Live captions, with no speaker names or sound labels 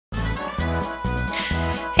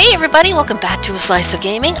Hey everybody, welcome back to A Slice of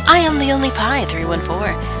Gaming. I am the only Pie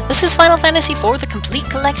 314. This is Final Fantasy IV, the complete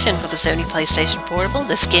collection for the Sony PlayStation Portable.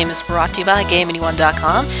 This game is brought to you by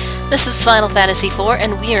GameAnyone.com. This is Final Fantasy IV,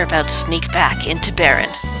 and we are about to sneak back into Baron.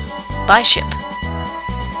 By ship.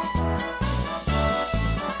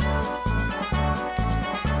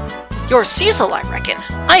 You're Cecil, I reckon.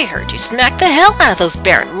 I heard you smack the hell out of those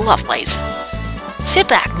Baron lovelies. Sit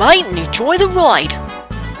back, mate, and enjoy the ride.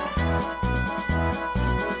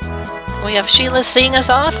 We have Sheila seeing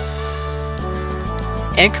us off.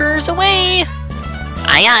 Anchors away!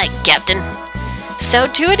 Aye aye, Captain. So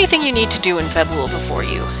do anything you need to do in February before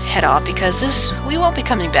you head off, because we won't be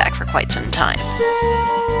coming back for quite some time.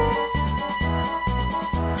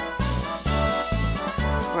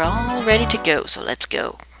 We're all ready to go, so let's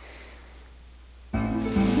go.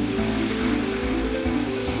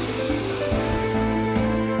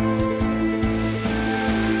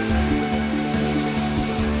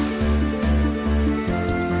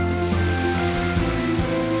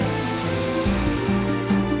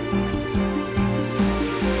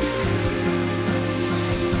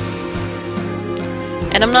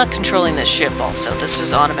 And I'm not controlling this ship also, this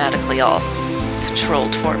is automatically all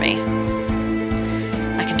controlled for me.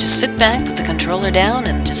 I can just sit back, put the controller down,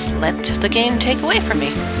 and just let the game take away from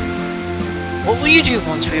me. What will you do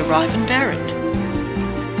once we arrive in Baron?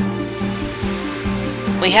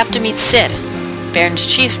 We have to meet Sid, Baron's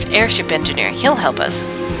chief airship engineer. He'll help us.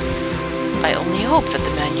 I only hope that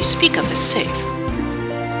the man you speak of is safe.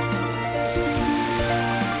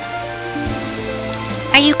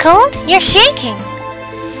 Are you cold? You're shaking.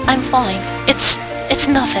 I'm fine. It's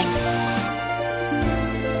nothing.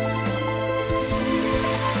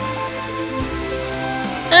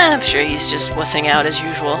 I'm sure he's just wussing out as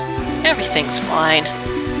usual. Everything's fine.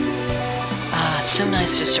 It's so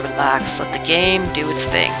nice just to relax, let the game do its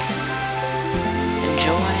thing.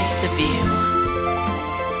 Enjoy the view.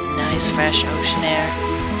 Nice fresh ocean air.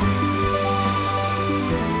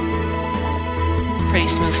 Pretty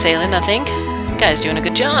smooth sailing, I think. Guy's doing a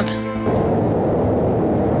good job.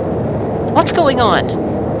 What's going on?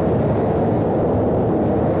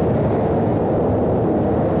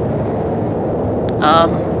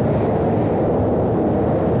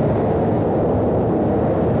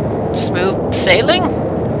 Smooth sailing?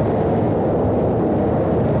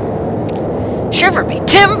 Shiver me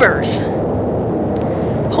timbers!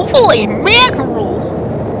 Holy mackerel!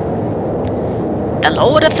 The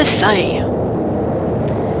Lord of the Sea.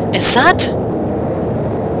 Is that?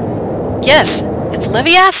 Yes, it's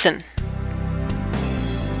Leviathan.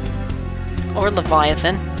 Or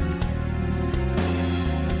Leviathan.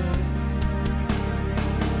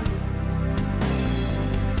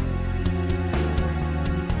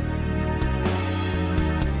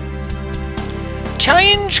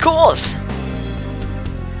 Change course!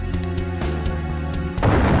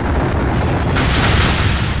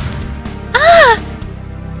 Ah!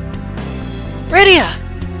 Rydia,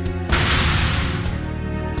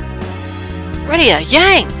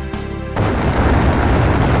 Yang!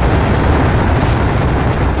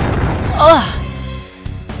 Ugh!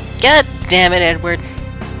 God damn it, Edward.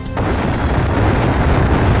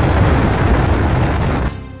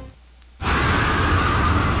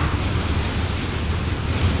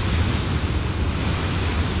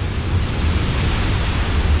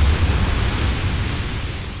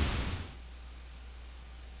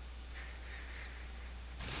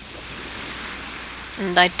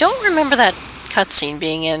 And I don't remember that cutscene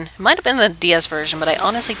being in. It might have been the DS version, but I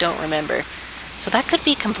honestly don't remember. So that could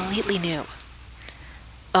be completely new.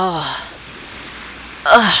 Ugh.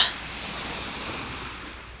 Ugh.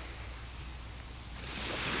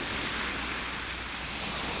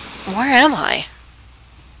 Where am I?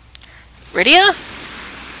 Rydia?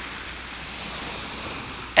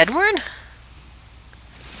 Edward?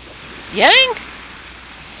 Yang?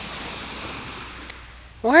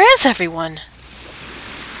 Where is everyone?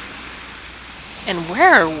 And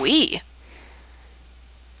where are we?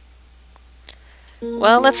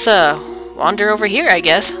 Well, let's wander over here, I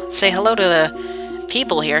guess. Say hello to the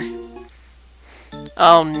people here.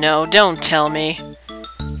 Oh no, don't tell me.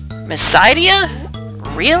 Mysidia?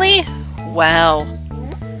 Really? Wow.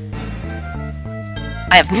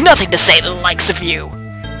 I have nothing to say to the likes of you!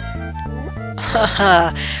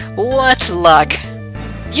 Haha, what luck.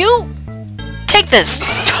 You? Take this,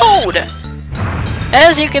 Toad!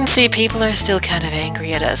 As you can see, people are still kind of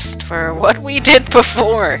angry at us for what we did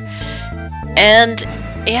before. And,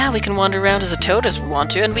 yeah, we can wander around as a toad as we want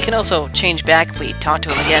to, and we can also change back if we talk to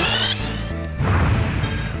him again.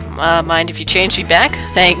 Mind if you change me back?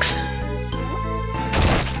 Thanks.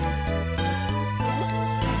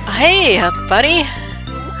 Hey, buddy.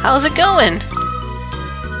 How's it going?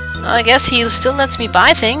 I guess he still lets me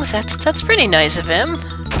buy things. That's pretty nice of him.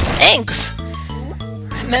 Thanks.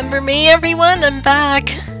 Remember me, everyone? I'm back.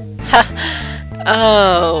 Ha.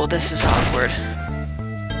 Oh, this is awkward.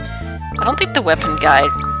 I don't think the weapon guide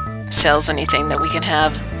sells anything that we can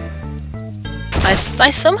have. I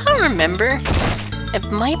somehow remember it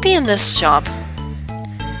might be in this shop.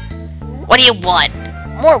 What do you want?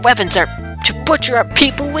 More weapons are to butcher our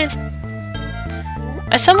people with?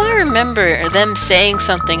 I somehow remember them saying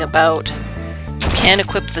something about you can't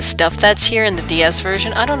equip the stuff that's here in the DS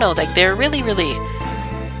version. I don't know, like they're really, really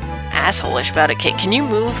asshole-ish about it. Okay, can you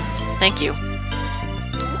move? Thank you.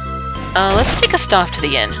 Let's take a stop to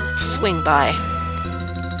the inn. Let's swing by.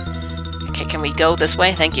 Okay, can we go this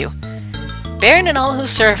way? Thank you. Baron and all who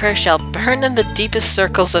serve her shall burn in the deepest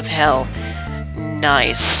circles of hell.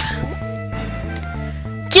 Nice.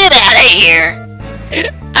 Get out of here!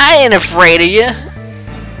 I ain't afraid of you.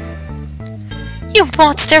 You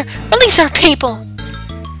monster! Release our people!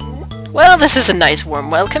 Well, this is a nice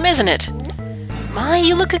warm welcome, isn't it? My,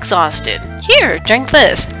 you look exhausted. Here, drink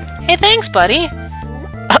this. Hey, thanks, buddy.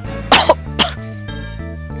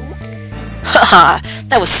 Haha,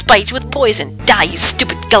 that was spiked with poison. Die, you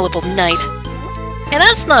stupid gullible knight. Hey,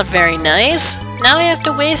 that's not very nice. Now I have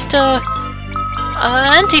to waste a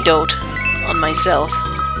antidote on myself.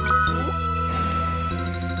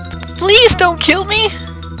 Please don't kill me!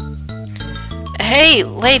 Hey,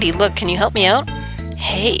 lady, look, can you help me out?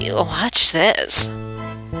 Hey, watch this.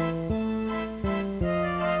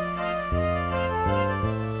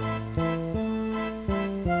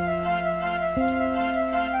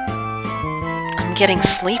 I'm getting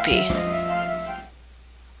sleepy.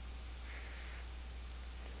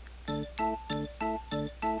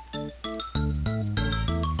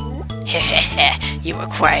 Hehehe, you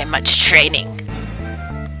require much training.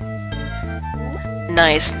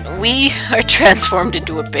 Nice. We are transformed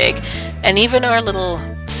into a pig, and even our little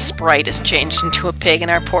sprite is changed into a pig in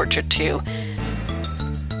our portrait too.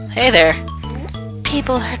 Hey there.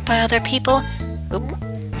 People hurt by other people. Oop.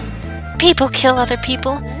 People kill other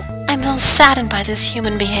people. I'm all saddened by this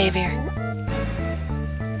human behavior.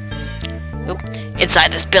 Oop.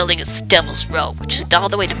 Inside this building is the Devil's Row, which is all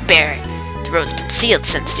the way to Baron. The road's been sealed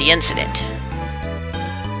since the incident.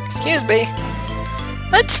 Excuse me.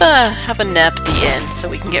 Let's have a nap at the inn so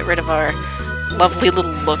we can get rid of our lovely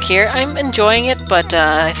little look here. I'm enjoying it, but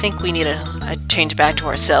I think we need a change back to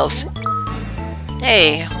ourselves.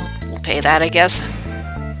 Hey, we'll pay that, I guess.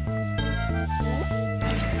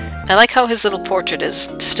 I like how his little portrait is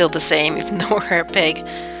still the same, even though we're a pig.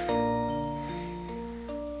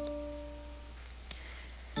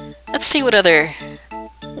 Let's see what other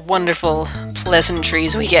wonderful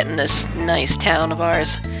pleasantries we get in this nice town of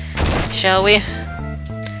ours, shall we?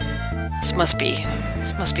 This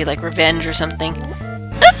must be like revenge or something.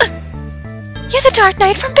 Ah! You're the Dark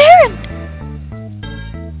Knight from Baron!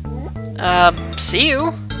 See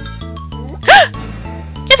you.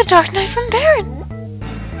 You're the Dark Knight from Baron!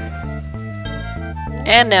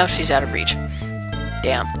 And now she's out of reach.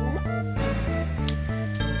 Damn.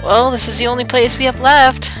 Well, this is the only place we have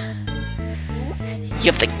left.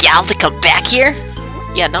 You have the gal to come back here?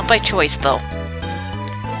 Yeah, not by choice, though.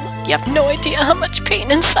 You have no idea how much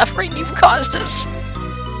pain and suffering you've caused us.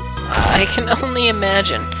 I can only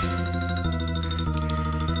imagine.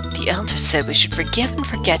 The Elder said we should forgive and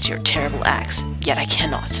forget your terrible acts, yet I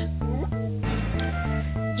cannot.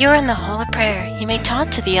 You're in the Hall of Prayer. You may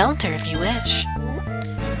talk to the Elder if you wish.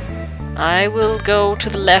 I will go to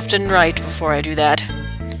the left and right before I do that.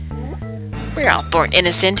 We're all born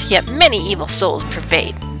innocent, yet many evil souls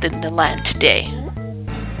pervade the land today.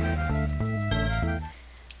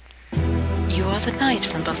 You are the knight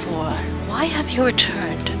from before. Why have you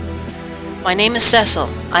returned? My name is Cecil.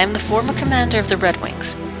 I am the former commander of the Red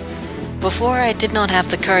Wings. Before, I did not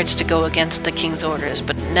have the courage to go against the king's orders,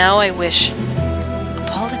 but now I wish.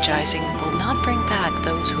 Apologizing will not bring back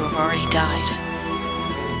those who have already died.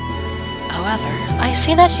 However, I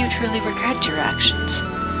see that you truly regret your actions.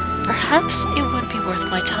 Perhaps it would be worth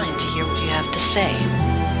my time to hear what you have to say.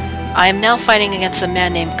 I am now fighting against a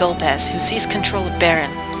man named Gulbez, who seized control of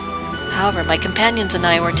Baron. However, my companions and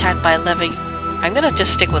I were attacked by I'm gonna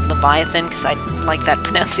just stick with Leviathan, because I like that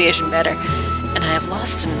pronunciation better. And I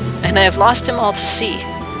have lost him all to sea.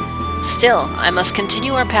 Still, I must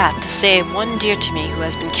continue our path to save one dear to me who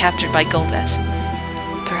has been captured by Gulbez.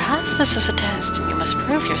 Perhaps this is a test, and you must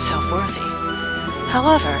prove yourself worthy.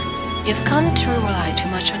 However, you've come to rely too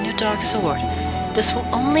much on your dark sword. This will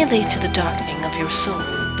only lead to the darkening of your soul.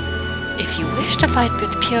 If you wish to fight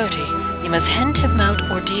with purity, you must head to Mount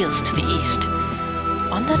Ordeals to the east.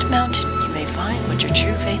 On that mountain, you you may find what your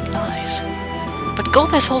true fate lies. But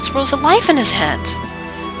Gomez holds Rosa life in his hands.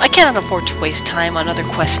 I cannot afford to waste time on other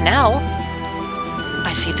quests now.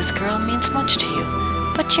 I see this girl means much to you,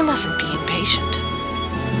 but you mustn't be impatient.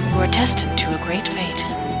 You are destined to a great fate.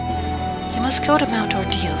 You must go to Mount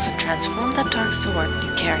Ordeals and transform that dark sword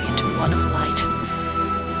you carry into one of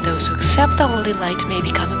light. Those who accept the holy light may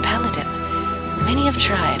become a paladin. Many have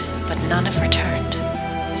tried, but none have returned.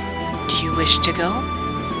 Do you wish to go?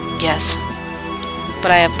 Yes.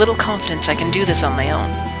 But I have little confidence I can do this on my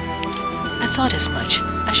own. I thought as much.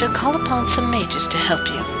 I shall call upon some mages to help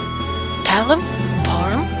you. Palom?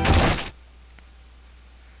 Porum?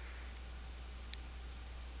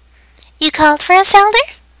 You called for us, Elder?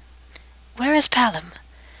 Where is Palom?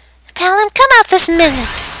 Palom, come out this minute.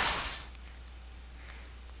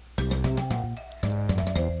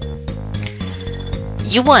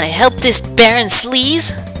 You want to help this barren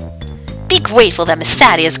sleaze? Be grateful that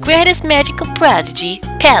Mysadia's greatest magical prodigy,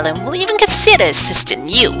 Palom, will even consider assisting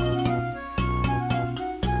you.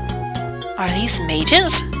 Are these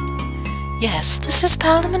mages? Yes, this is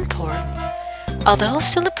Palom and Porum. Although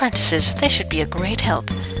still apprentices, they should be a great help.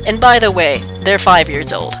 And by the way, they're 5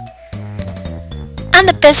 years old. I'm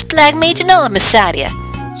the best black mage in all of Mysidia.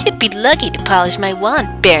 You'd be lucky to polish my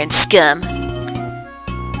wand, barren scum.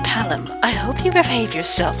 Palom, I hope you behave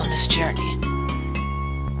yourself on this journey.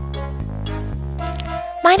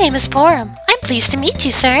 My name is Porum. I'm pleased to meet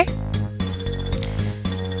you, sir.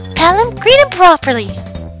 Palom, greet him properly.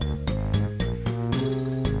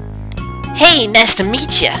 Hey, nice to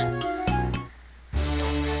meet ya.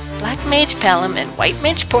 Black Mage Palom and White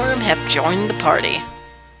Mage Porum have joined the party.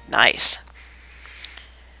 Nice.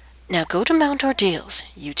 Now go to Mount Ordeals.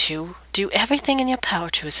 You two do everything in your power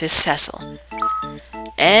to assist Cecil.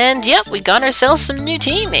 And yep, we got ourselves some new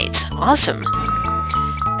teammates. Awesome.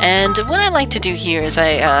 And what I like to do here is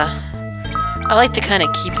I like to kind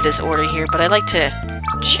of keep this order here, but I like to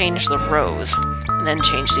change the rows and then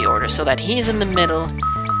change the order so that he's in the middle,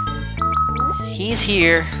 he's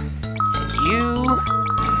here, and you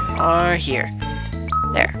are here.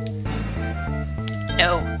 There.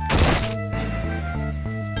 No.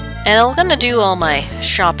 And I'm gonna do all my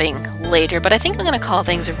shopping later, but I think I'm gonna call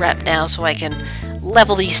things a wrap now so I can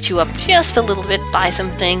level these two up just a little bit, buy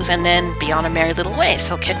some things, and then be on a merry little way.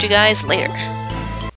 So I'll catch you guys later.